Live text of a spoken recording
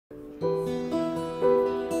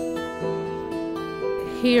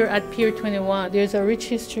Here at Pier 21, there's a rich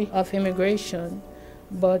history of immigration,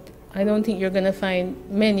 but I don't think you're going to find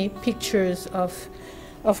many pictures of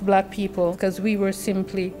black people because we were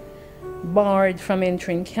simply barred from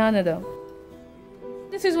entering Canada.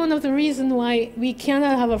 This is one of the reasons why we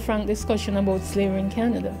cannot have a frank discussion about slavery in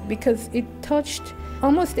Canada, because it touched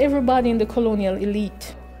almost everybody in the colonial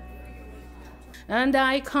elite. And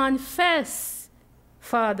I confess,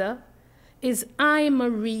 Father, is I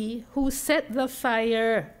Marie who set the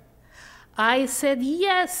fire. I said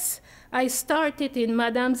yes. I started in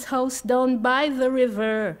Madame's house down by the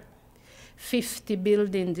river. 50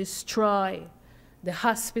 buildings destroyed, the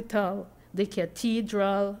hospital, the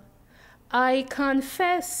cathedral. I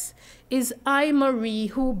confess, is I Marie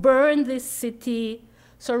who burned this city.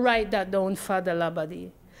 So write that down, Father Labadie.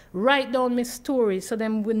 Write down my story so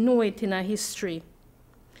them will know it in a history.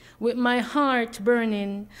 With my heart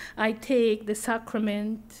burning, I take the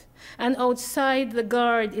sacrament, and outside the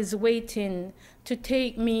guard is waiting to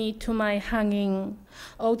take me to my hanging.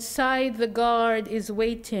 Outside the guard is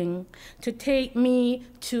waiting to take me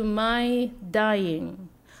to my dying.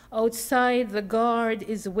 Outside the guard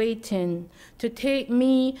is waiting to take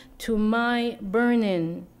me to my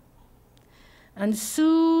burning. And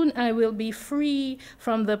soon I will be free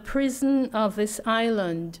from the prison of this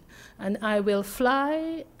island, and I will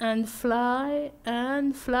fly and fly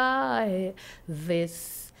and fly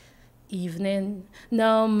this evening.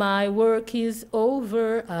 Now my work is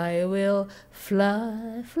over, I will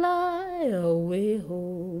fly, fly away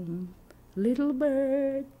home. Little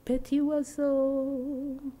bird, petit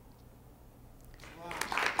oiseau.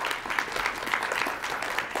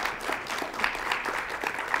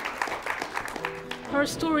 Her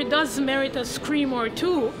story does merit a scream or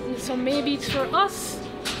two, so maybe it's for us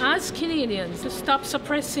as Canadians to stop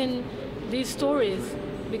suppressing these stories,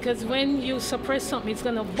 because when you suppress something, it's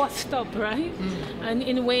gonna bust up, right? And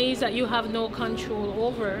in ways that you have no control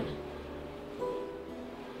over.